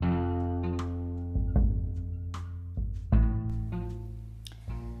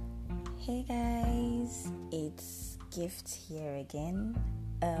Hey guys, it's Gift here again.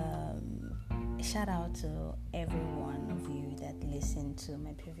 Shout out to every one of you that listened to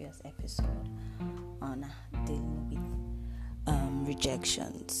my previous episode on dealing with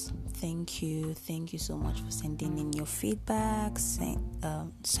rejections. Thank you so much for sending in your feedback.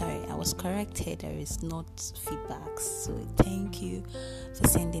 Sorry, I was corrected. There is not feedback. So thank you for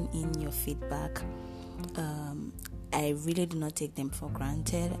sending in your feedback. I really do not take them for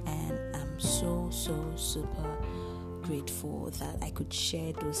granted, and I'm so super grateful that I could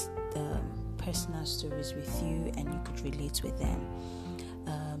share those personal stories with you and you could relate with them.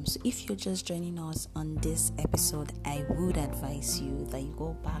 So if you're just joining us on this episode, I would advise you that you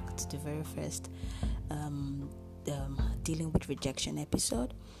go back to the very first dealing with rejection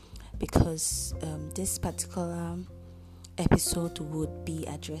episode, because this particular episode would be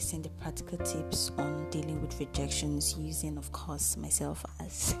addressing the practical tips on dealing with rejections, using, of course, myself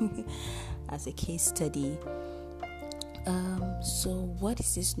as a case study. So what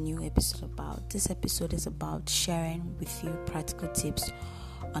is this new episode about? This episode is about sharing with you practical tips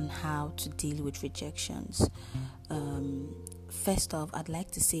on how to deal with rejections. First off, I'd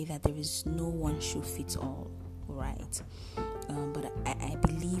like to say that there is no one shoe fits all, right? But I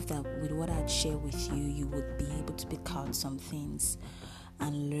believe that with what I'd share with you, you would be able to pick out some things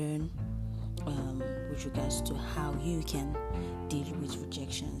and learn with regards to how you can deal with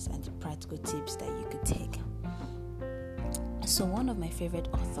rejections and the practical tips that you could take. So one of my favorite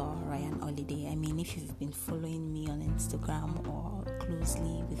author, Ryan Holiday, if you've been following me on Instagram or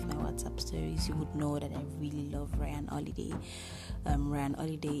closely with my WhatsApp stories, you would know that I really love Ryan Holiday. Ryan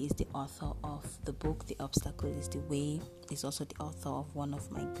Holiday is the author of the book The Obstacle is the Way. He's also the author of one of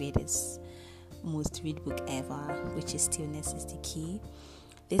my greatest, most read book ever, which is Stillness is the Key.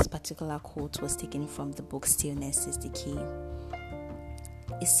 This particular quote was taken from the book Stillness is the Key.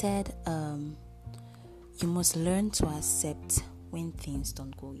 It said, you must learn to accept when things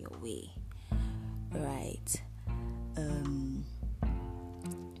don't go your way, right? The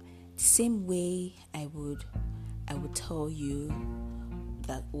same way I would tell you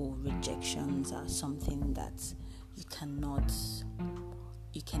that rejections are something that you cannot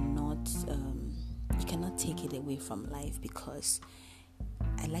take it away from life, because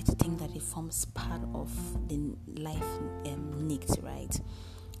I like to think that it forms part of the life needs, right?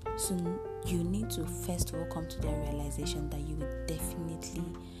 So you need to first of all come to the realization that you will definitely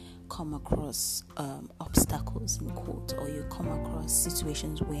come across obstacles, in quote, or you come across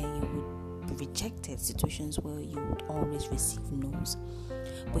situations where you would be rejected, situations where you would always receive no's.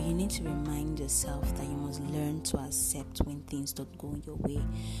 But you need to remind yourself that you must learn to accept when things don't go your way.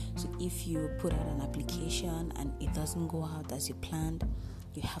 So if you put out an application and it doesn't go out as you planned,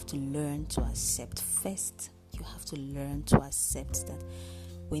 you have to learn to accept first. You have to learn to accept that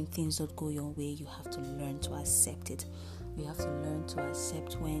when things don't go your way, you have to learn to accept it. You have to learn to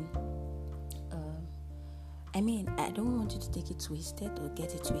accept when I don't want you to take it twisted or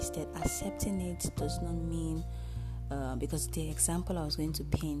get it twisted. Accepting it does not mean because the example I was going to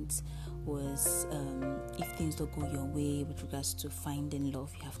paint was if things don't go your way with regards to finding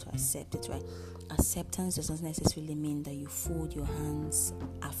love, you have to accept it, right? Acceptance doesn't necessarily mean that you fold your hands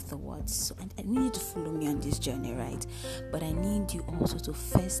afterwards. So I need you to follow me on this journey, right? But I need you also to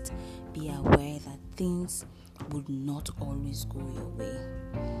first be aware that things would not always go your way.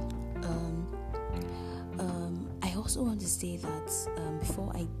 I also want to say that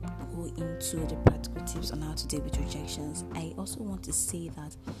before I go into the practical tips on how to deal with rejections, I also want to say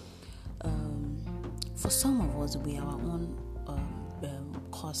that for some of us, we are our own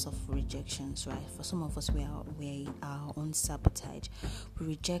cause of rejections, right? For some of us, we are our own sabotage. We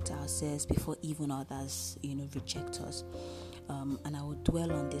reject ourselves before even others, reject us. And I will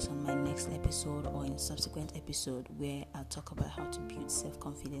dwell on this on my next episode or in subsequent episode, where I'll talk about how to build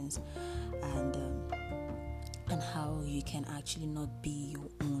self-confidence and how you can actually not be your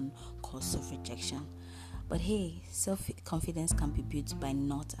own cause of rejection. But hey, self-confidence can be built by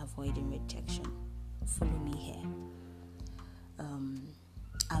not avoiding rejection. Follow me here.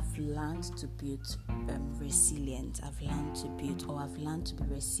 I've learned to build resilience. I've learned to be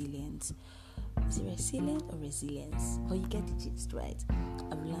resilient. Is it resilient or resilience? Well, you get the gist, right?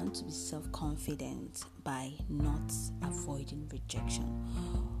 I've learned to be self-confident by not avoiding rejection.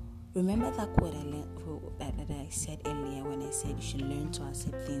 Remember that quote I learned that I said earlier when I said you should learn to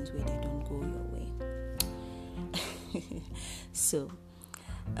accept things where they don't go your way. So,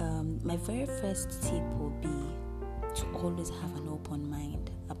 my very first tip will be to always have an open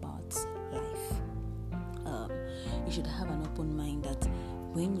mind about life. You should have an open mind that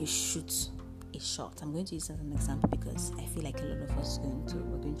when you shoot a shot. I'm going to use as an example because I feel like a lot of us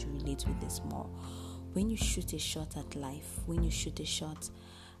we're going to relate with this more. When you shoot a shot at life, when you shoot a shot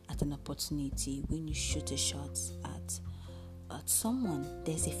at an opportunity, when you shoot a shot at someone,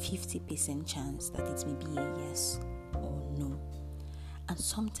 there's a 50% chance that it may be a yes or no. And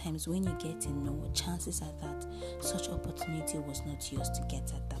sometimes when you get a no, chances are that such opportunity was not yours to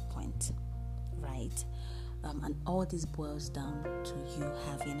get at that point, right? And all this boils down to you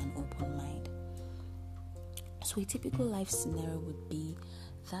having an open mind. So a typical life scenario would be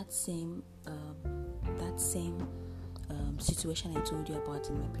that same situation I told you about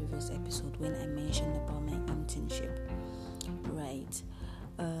in my previous episode when I mentioned about my internship, right?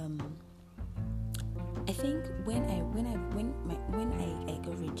 I think when I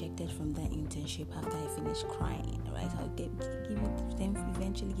got rejected from that internship after I finished crying, right?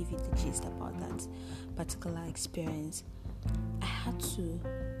 Eventually give you the gist about that particular experience. I had to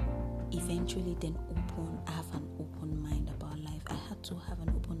eventually then have an open mind about life. I had to have an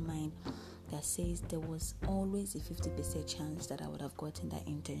open mind that says there was always a 50% chance that I would have gotten that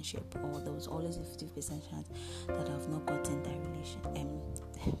internship, or there was always a 50% chance that I've not gotten that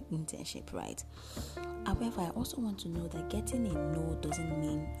internship, right? However, I also want to know that getting a no doesn't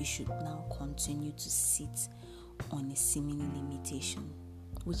mean you should now continue to sit on a seeming limitation,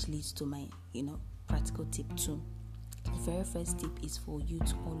 which leads to my, practical tip 2. The very first tip is for you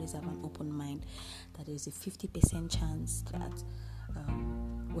to always have an open mind that there's a 50% chance that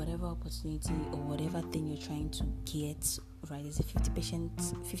whatever opportunity or whatever thing you're trying to get, right, there's a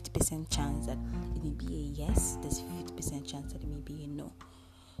 50% chance that it may be a yes, there's a 50% chance that it may be a no.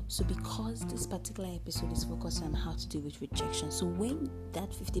 So because this particular episode is focused on how to deal with rejection, so when that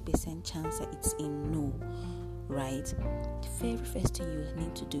 50% chance that it's a no, right, the very first thing you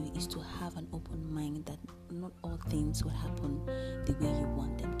need to do is to have an open mind that not all things will happen the way you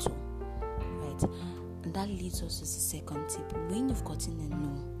want them to, right? And that leads us to the second tip. When you've gotten a no,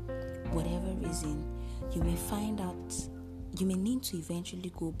 whatever reason, you may need to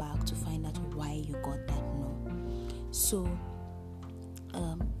eventually go back to find out why you got that no. So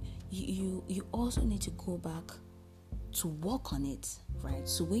you also need to go back to work on it, right?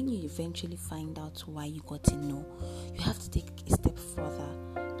 So when you eventually find out why you got a no, you have to take a step further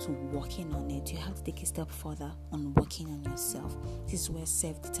to working on it. You have to take a step further on working on yourself. This is where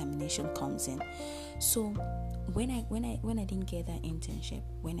self-determination comes in. So when I didn't get that internship,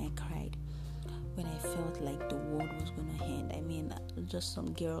 when I cried, when I felt like the world was going to end, I mean, just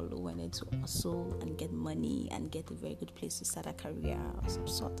some girl who wanted to hustle and get money and get a very good place to start a career or some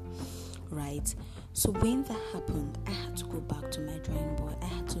sort, right? So when that happened, I had to go back to my drawing board.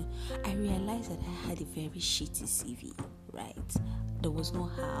 I realized that I had a very shitty CV, right? There was no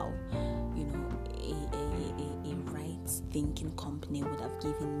how, a right thinking company would have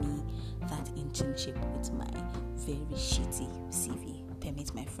given me that internship with my very shitty CV,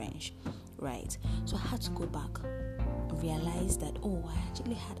 permit my French, right? So I had to go back and realize that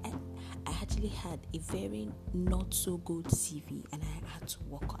I actually had a very not so good CV, and I had to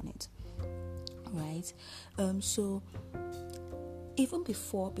work on it, right? So even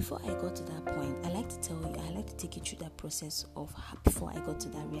before I got to that point, I like to take you through that process of before I got to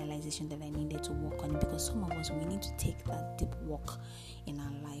that realization that I needed to work on it, because some of us, we need to take that deep walk in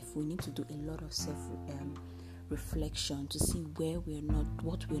our life. We need to do a lot of reflection to see what we're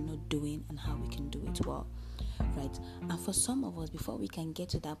not doing and how we can do it well, right? And for some of us, before we can get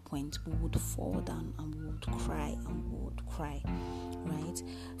to that point, we would fall down and we would cry, right?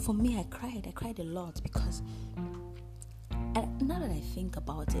 For me, I cried a lot because now that I think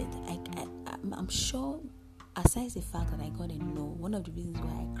about it, I'm sure, aside the fact that I got a no, one of the reasons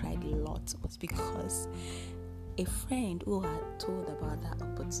why I cried a lot was because a friend who had told about that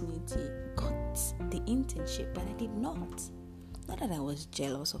opportunity got the internship, but I did not. Not that I was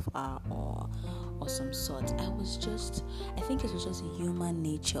jealous of her or some sort. I think it was just a human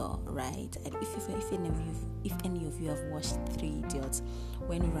nature, right? And if any of you have watched 3 Idiots,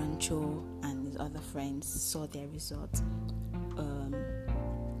 when Rancho and his other friends saw their result,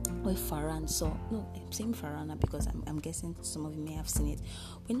 when Farhan saw, no, I'm saying Farhana because I'm guessing some of you may have seen it.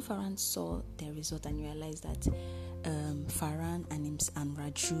 When Farhan saw their result and realized that Farhan and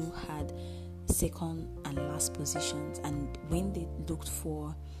Raju had second and last positions, and when they looked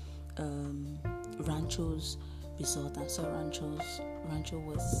for Rancho's result and saw Rancho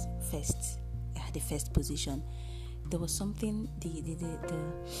was first, had the first position, there was something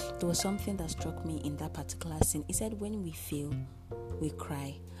there was something that struck me in that particular scene. He said, when we fail, we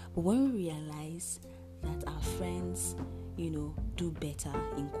cry, but when we realize that our friends, do better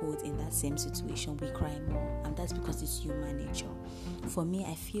in quotes in that same situation, we cry more, and that's because it's human nature. For me,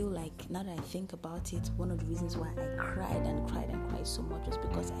 I feel like now that I think about it, one of the reasons why I cried so much was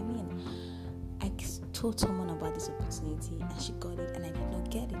because I told someone about this opportunity and she got it and I did not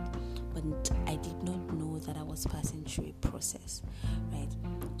get it, but I did not know that I was passing through a process, right?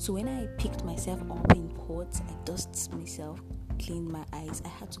 So when I picked myself up in court, I dusted myself, cleaned my eyes, I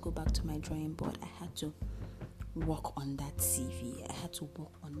had to go back to my drawing board. I had to work on that CV. I had to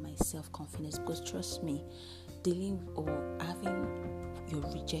work on my self-confidence, because trust me, dealing or having your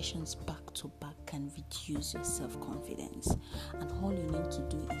rejections back to back can reduce your self-confidence. And all you need to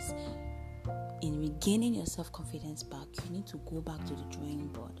do is, in regaining your self-confidence back, you need to go back to the drawing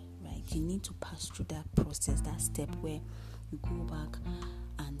board, right? You need to pass through that process, that step where you go back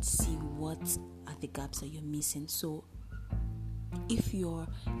and see what are the gaps that you're missing. So if you're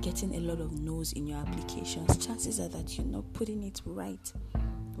getting a lot of no's in your applications, chances are that you're not putting it right?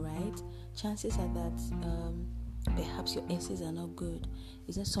 Chances are that perhaps your essays are not good.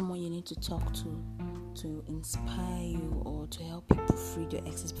 Is there someone you need to talk to inspire you or to help you proofread your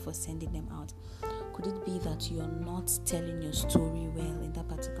essays before sending them out? Could it be that you're not telling your story well in that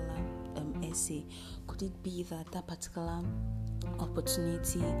particular essay? Could it be that that particular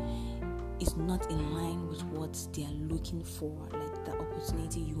opportunity is not in line with what they are looking for? Like the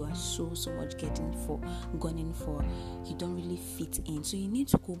opportunity you are so much gunning for, you don't really fit in. So you need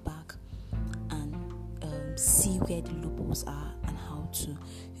to go back and see where the loopholes are and how to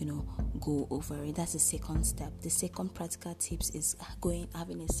go over it. That's the second step. The second practical tips is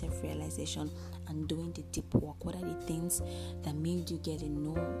having a self-realization and doing the deep work. What are the things that made you get a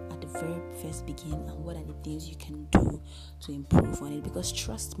no at the very first beginning, and what are the things you can do to improve on it? Because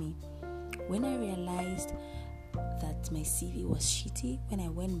trust me, when I realized that my CV was shitty, when I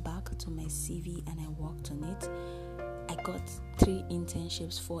went back to my CV and I worked on it, I got 4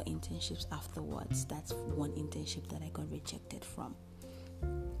 internships afterwards. That's one internship that I got rejected from,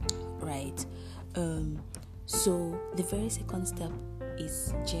 right? So the very second step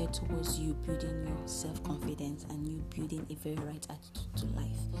is geared towards you building your self-confidence and you building a very right attitude to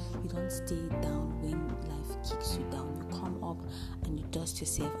life. You don't stay down when life kicks you down. You come up and you dust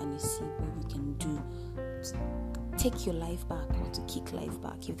yourself and you see what you can do to take your life back, or to kick life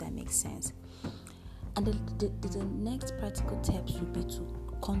back, if that makes sense. And the next practical steps would be to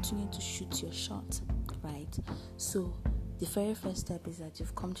continue to shoot your shot, right? So the very first step is that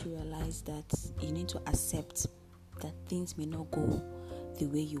you've come to realize that you need to accept that things may not go the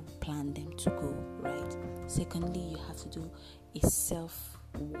way you plan them to go, right? Secondly, you have to do a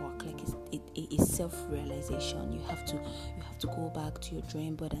self-work, like a self-realization. You have to go back to your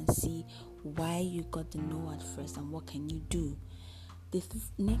drawing board and see why you got the no at first and what can you do. The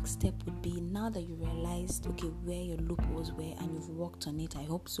next step would be, now that you realized where your loopholes were and you've worked on it, I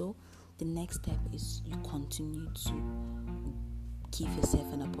hope so, the next step is you continue to give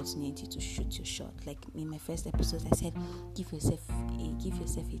yourself an opportunity to shoot your shot. Like in my first episode, I said, give yourself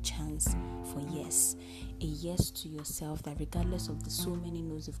a chance for yes. A yes to yourself, that regardless of the so many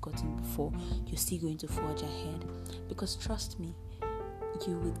no's you've gotten before, you're still going to forge ahead. Because trust me,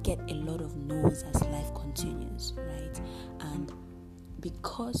 you will get a lot of no's as life continues, right? And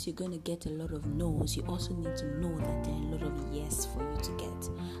because you're going to get a lot of no's, you also need to know that there are a lot of yes for you to get.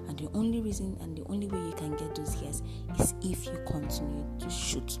 And the only reason and the only way you can get those yes is if you continue to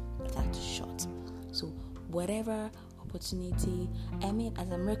shoot that shot. So whatever opportunity, as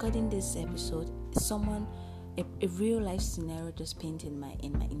I'm recording this episode, a real life scenario just painted in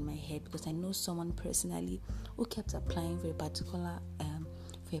my head, because I know someone personally who kept applying for a particular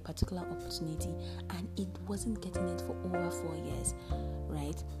opportunity and it wasn't getting it for over 4 years,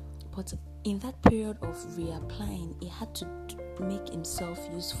 right? But in that period of reapplying, he had to make himself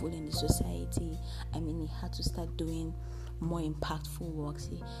useful in the society. He had to start doing more impactful work.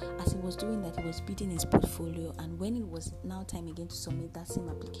 As he was doing that, he was building his portfolio, and when it was now time again to submit that same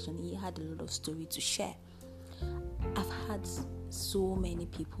application, he had a lot of story to share. I've had so many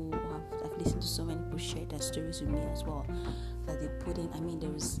people I've listened to so many people share their stories with me as well, that they put in.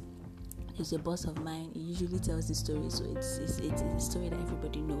 There's a boss of mine. He usually tells the story, so it's a story that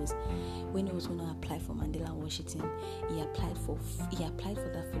everybody knows. When he was going to apply for Mandela Washington, he applied for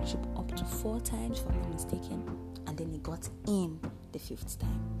that fellowship up to 4 times, if I'm not mistaken, and then he got in the 5th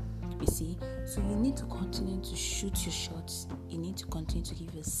time. You see, so you need to continue to shoot your shots. You need to continue to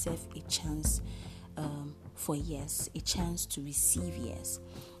give yourself a chance for yes, a chance to receive yes,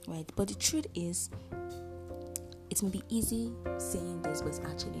 right? But the truth is, it may be easy saying this, but it's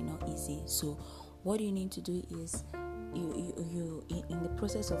actually not easy. So what you need to do is you in the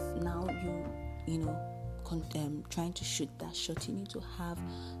process of now you trying to shoot that shot, you need to have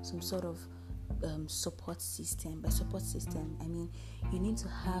some sort of support system. By support system, I mean you need to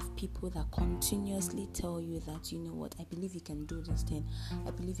have people that continuously tell you that, you know what, I believe you can do this thing,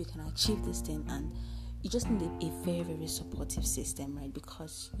 I believe you can achieve this thing, and you just need a very, very supportive system, right?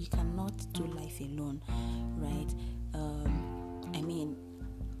 Because you cannot do life alone, right?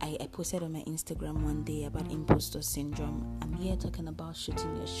 I posted on my Instagram one day about imposter syndrome. I'm here talking about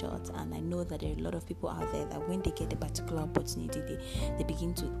shooting your shot, and I know that there are a lot of people out there that when they get a particular opportunity, they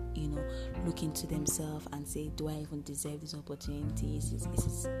begin to, look into themselves and say, do I even deserve this opportunity? Is like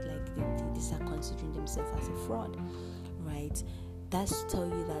they start considering themselves as a fraud, right? That's to tell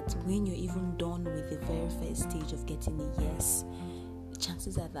you that when you're even done with the very first stage of getting a yes,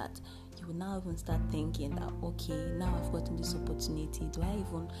 chances are that you will now even start thinking that, okay, now I've gotten this opportunity,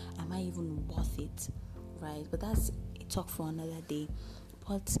 am I even worth it, right? But that's a talk for another day.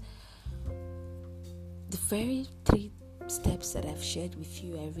 But the very 3 steps that I've shared with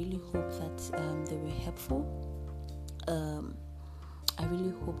you, I really hope that they were helpful. I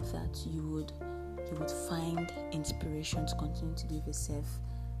really hope that you would find inspiration to continue to give yourself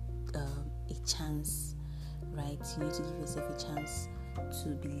a chance, right? You need to give yourself a chance to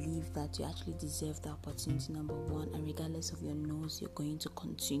believe that you actually deserve the opportunity, number one, and regardless of your no's, you're going to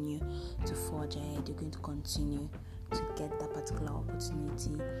continue to forge ahead. You're going to continue to get that particular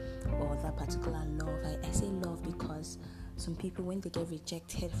opportunity or that particular love. I say love because some people, when they get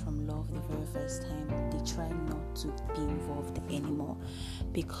rejected from love the very first time, they try not to be involved anymore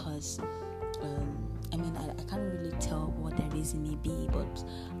because I can't really tell what the reason may be, but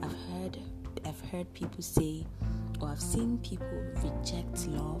I've heard people say, or I've seen people reject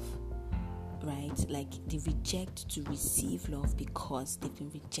love, right? Like they reject to receive love because they've been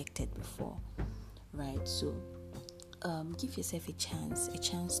rejected before, right? So give yourself a chance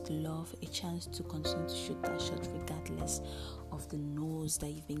to love, a chance to continue to shoot that shot regardless of the no's that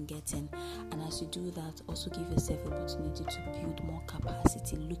you've been getting. And as you do that, also give yourself an opportunity to build more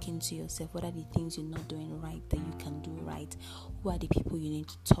capacity. Look into yourself. What are the things you're not doing right that you can do right? Who are the people you need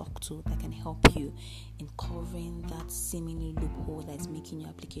to talk to that can help you in covering that seemingly loophole that's making your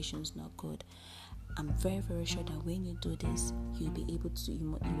applications not good? I'm very, very sure that when you do this, you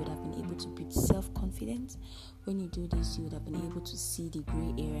would have been able to build self-confidence. When you do this, you would have been able to see the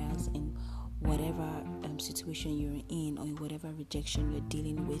gray areas in whatever situation you're in or in whatever rejection you're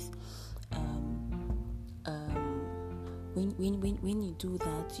dealing with. When you do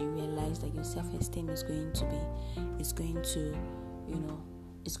that, you realize that your self-esteem is going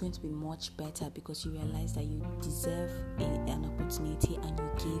to be much better because you realize that you deserve an opportunity and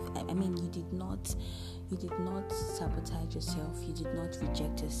you did not sabotage yourself, you did not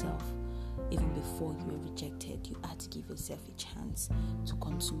reject yourself even before you were rejected. You had to give yourself a chance to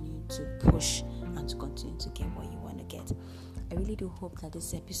continue to push and to continue to get what you want to get. I really do hope that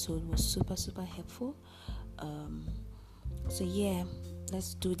this episode was super, super helpful. So yeah,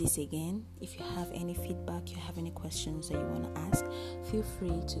 let's do this again. If you have any feedback, you have any questions that you want to ask, feel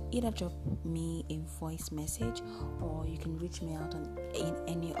free to either drop me a voice message or you can reach me out in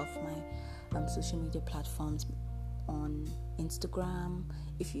any of my social media platforms. On Instagram,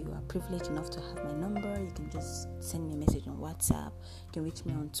 if you are privileged enough to have my number, you can just send me a message on WhatsApp. You can reach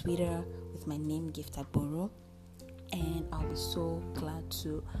me on Twitter with my name, Gift Agboro, and I'll be so glad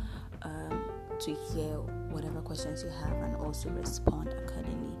to hear whatever questions you have and also respond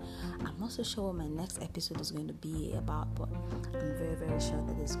accordingly. I'm not so sure what my next episode is going to be about, but I'm very, very sure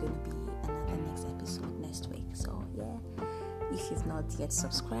that there's going to be another next episode next week. So yeah, if you've not yet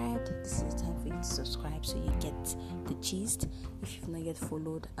subscribed, this is the time for you to subscribe so you get the gist. If you've not yet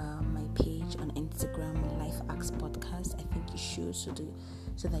followed my page on Instagram, Life Acts Podcast, I think you should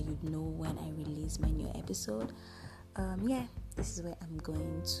so that you know when I release my new episode. This is where I'm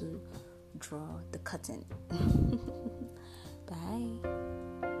going to draw the curtain. Bye.